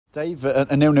Dave, a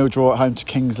 0-0 draw at home to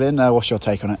Kings Lynn. What's your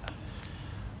take on it?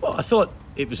 Well, I thought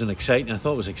it was exciting. I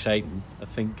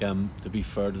think, to be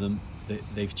fair to them,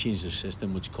 they've changed their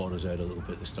system, which caught us out a little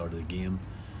bit at the start of the game.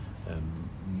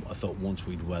 I thought once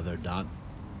we'd weathered that,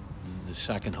 the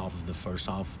second half of the first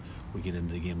half, we get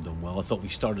into the game done well. I thought we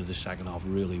started the second half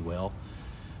really well.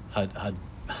 Had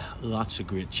lots of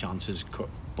great chances,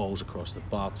 balls across the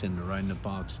box, in and around the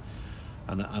box.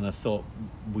 And I thought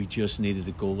we just needed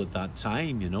a goal at that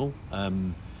time,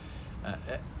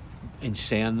 In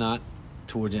saying that,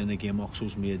 towards the end of the game,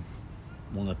 Oxo's made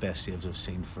one of the best saves I've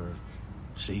seen for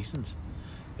seasons.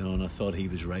 And I thought he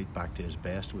was right back to his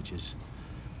best, which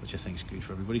I think is good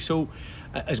for everybody. So,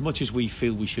 as much as we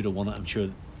feel we should have won it, I'm sure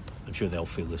they'll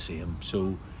feel the same.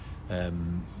 So,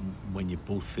 when you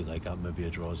both feel like that, maybe a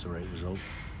draw is the right result.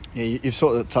 Yeah, you've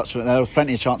sort of touched on it there. There was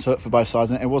plenty of chance for both sides,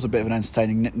 and it was a bit of an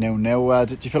entertaining 0-0.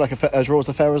 Do you feel like a draw is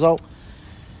a fair result?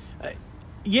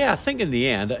 Yeah, I think in the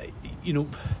end, the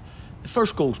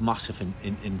first goal's massive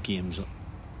in games,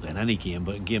 in any game,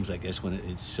 but in games like this, when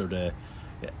it's sort of,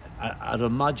 I'd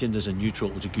imagine as a neutral,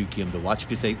 it was a good game to watch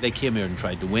because they came here and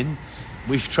tried to win.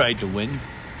 We've tried to win.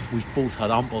 We've both had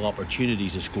ample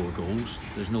opportunities to score goals.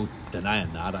 There's no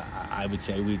denying that. I would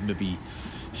say we'd maybe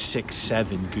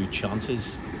 6-7 good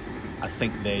chances. I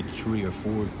think they had 3 or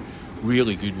 4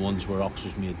 really good ones where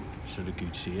Oxford's made sort of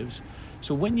good saves.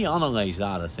 So when you analyse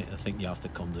that, I think you have to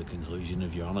come to the conclusion,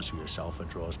 if you're honest with yourself, a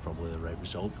draw is probably the right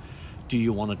result. Do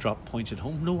you want to drop points at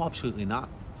home? No, absolutely not.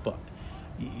 But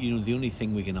the only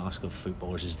thing we can ask of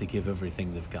footballers is to give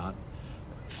everything they've got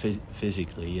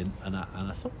physically, and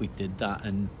I thought we did that.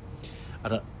 And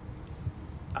I'd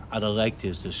have liked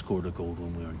us to score the goal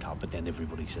when we were on top, but then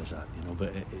everybody says that,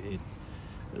 But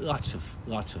lots of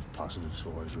positives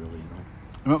for us, really,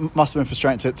 It must have been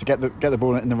frustrating to get the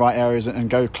ball in the right areas and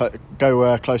go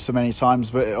close so many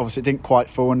times, but obviously it didn't quite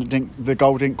fall, and the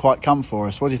goal didn't quite come for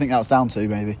us. What do you think that was down to,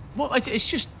 maybe? Well, it's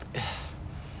just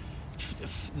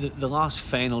the last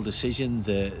final decision.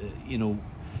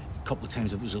 A couple of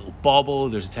times it was a little bobble.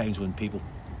 There's times when people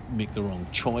make the wrong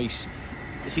choice.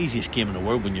 It's the easiest game in the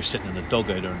world when you're sitting in a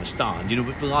dugout or in a stand,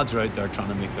 but the lads are out there trying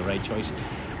to make the right choice.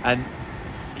 And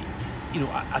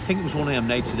I think it was one of them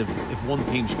nights that if one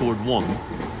team scored one,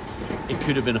 it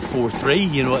could have been a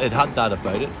 4-3. It had that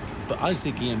about it. But as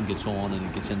the game gets on and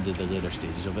it gets into the later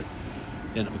stages of it,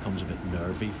 then it becomes a bit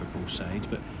nervy for both sides.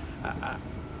 But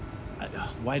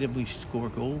why did we score a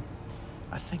goal?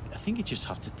 I think you just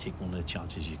have to take one of the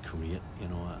chances you create,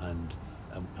 and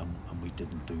we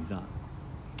didn't do that.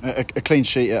 A clean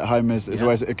sheet at home is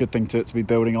always a good thing to be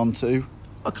building onto.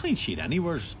 A clean sheet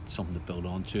anywhere is something to build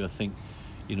onto. I think,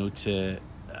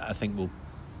 I think we'll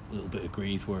a little bit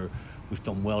agreed where we've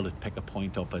done well to pick a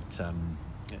point up at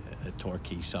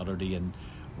Torquay Saturday, and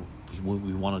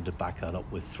we wanted to back that up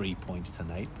with 3 points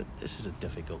tonight. But this is a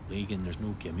difficult league, and there's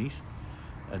no gimmies,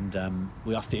 and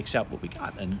we have to accept what we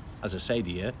got. And as I say to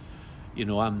you,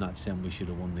 I'm not saying we should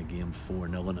have won the game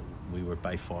 4-0, and we were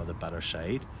by far the better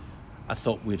side. I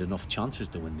thought we had enough chances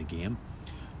to win the game,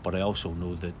 but I also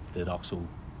know that Oxo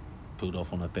pulled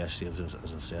off one of the best saves, as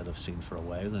I've said, I've seen for a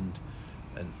while, and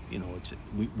it's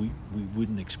we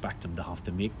wouldn't expect him to have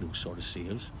to make those sort of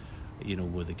saves,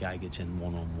 where the guy gets in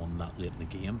one-on-one that late in the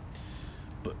game.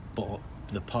 But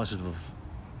the positive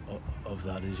of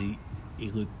that is he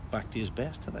looked back to his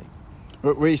best tonight.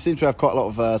 We seem to have quite a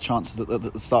lot of chances at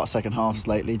the start of second halves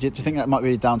lately. Do you think that might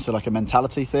be down to like a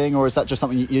mentality thing, or is that just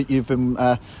something you've been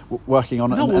working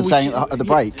on and saying at the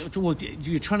break? Well,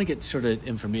 you're trying to get sort of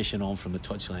information on from the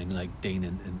touchline, like Dean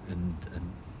and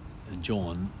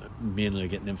John mainly are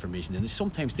getting information, and it's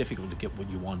sometimes difficult to get what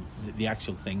you want, the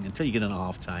actual thing, until you get in a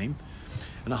half time,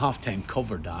 and a half time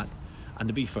covered that. And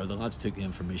to be fair, the lads took the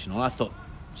information on. I thought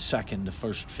the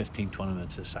first 15-20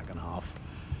 minutes of the second half,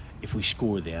 if we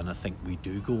score then, I think we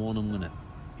do go on and win it,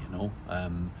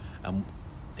 and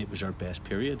it was our best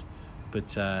period.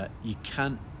 But you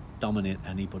can't dominate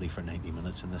anybody for 90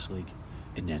 minutes in this league,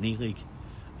 in any league.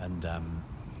 And,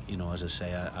 as I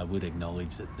say, I would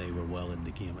acknowledge that they were well in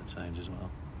the game at times as well.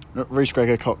 Rhys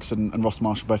Gregor-Cox and Ross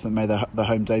Marshall both made their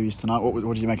home debuts tonight.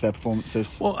 What did you make of their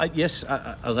performances? Well,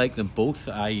 I like them both.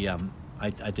 I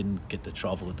didn't get to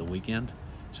travel at the weekend,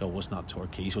 so it was not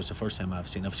Torquay. So it's the first time I've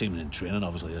seen them in training,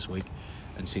 obviously, this week,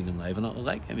 and seen them live. And I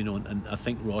like him, and I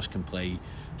think Ross can play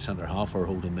centre half or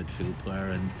hold a midfield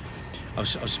player. And I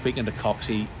was speaking to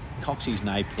Coxie. Coxie's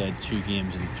now played 2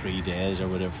 games in 3 days or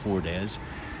whatever, 4 days,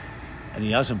 and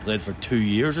he hasn't played for 2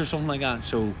 years or something like that.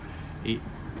 So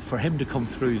for him to come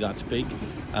through, that's big.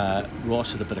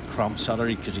 Ross had a bit of cramp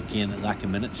Saturday because, again, a lack of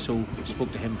minutes. So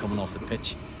spoke to him coming off the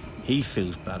pitch. He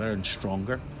feels better and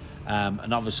stronger.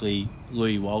 And obviously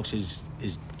Louis Walsh is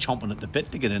chomping at the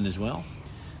bit to get in as well.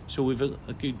 So we've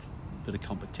a good bit of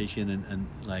competition, and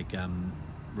like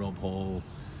Rob Hall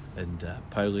and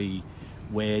Paulie,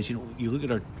 Wes. You know, you look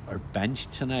at our bench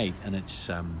tonight, and it's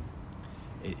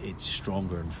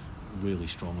stronger and really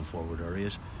strong in forward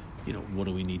areas. You know, what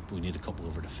do we need? We need a couple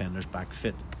of our defenders back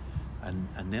fit, and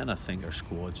then I think our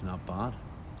squad's not bad.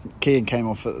 Keane came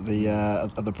off at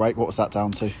the break. What was that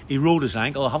down to? He rolled his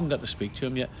ankle. I haven't got to speak to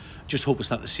him yet. Just hope it's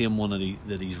not the same one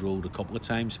that he's rolled a couple of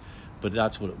times. But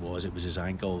that's what it was. It was his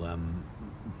ankle.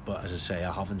 But as I say,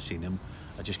 I haven't seen him.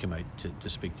 I just came out to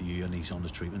speak to you, and he's on the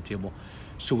treatment table.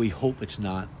 So we hope it's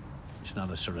not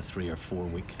a sort of 3 or 4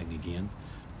 week thing again.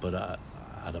 But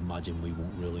I'd imagine we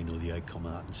won't really know the outcome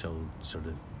of that until sort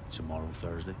of tomorrow,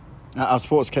 Thursday. Our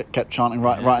supporters kept chanting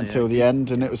right until the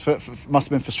end, and it was must have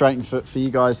been frustrating for you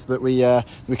guys that we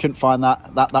couldn't find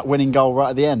that winning goal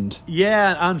right at the end.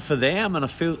 Yeah, and for them, and I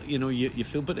feel you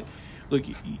feel, but look,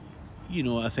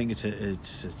 I think it's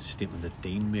a statement that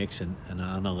Dean makes, and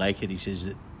I like it. He says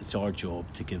that it's our job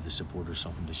to give the supporters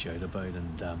something to shout about,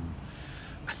 and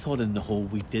I thought in the whole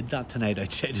we did that tonight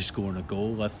outside of scoring a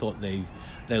goal. I thought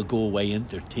they'll go away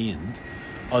entertained,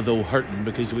 although hurting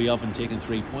because we haven't taken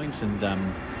 3 points, and.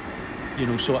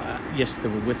 So yes, they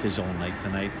were with us all night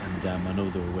tonight, and I know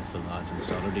they were with the lads on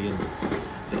Saturday. And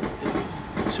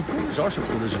our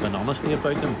supporters have an honesty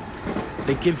about them.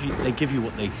 They give you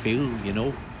what they feel,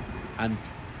 And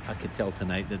I could tell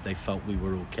tonight that they felt we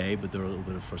were okay, but they're a little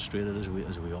bit frustrated as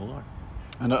we all are.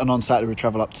 And on Saturday we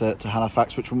travel up to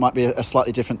Halifax, which might be a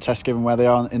slightly different test given where they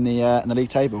are in the league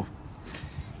table.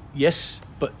 Yes,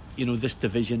 but this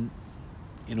division,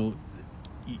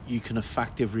 you can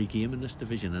affect every game in this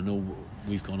division. I know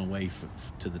we've gone away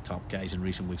to the top guys in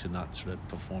recent weeks and not sort of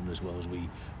performed as well as we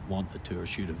wanted to or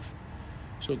should have.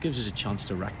 So it gives us a chance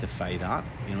to rectify that.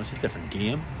 It's a different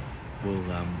game. We'll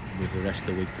with the rest of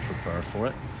the week to prepare for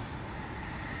it.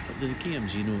 But the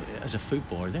games, as a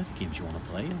footballer, they're the games you want to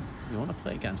play in. You want to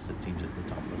play against the teams at the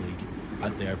top of the league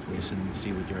at their place and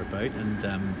see what you're about. And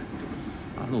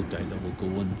I've no doubt that we'll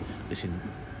go and listen.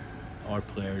 Our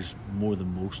players, more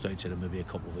than most outside of maybe a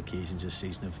couple of occasions this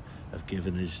season, have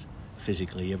given us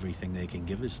physically everything they can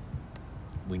give us.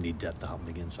 We need that to happen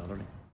again Saturday.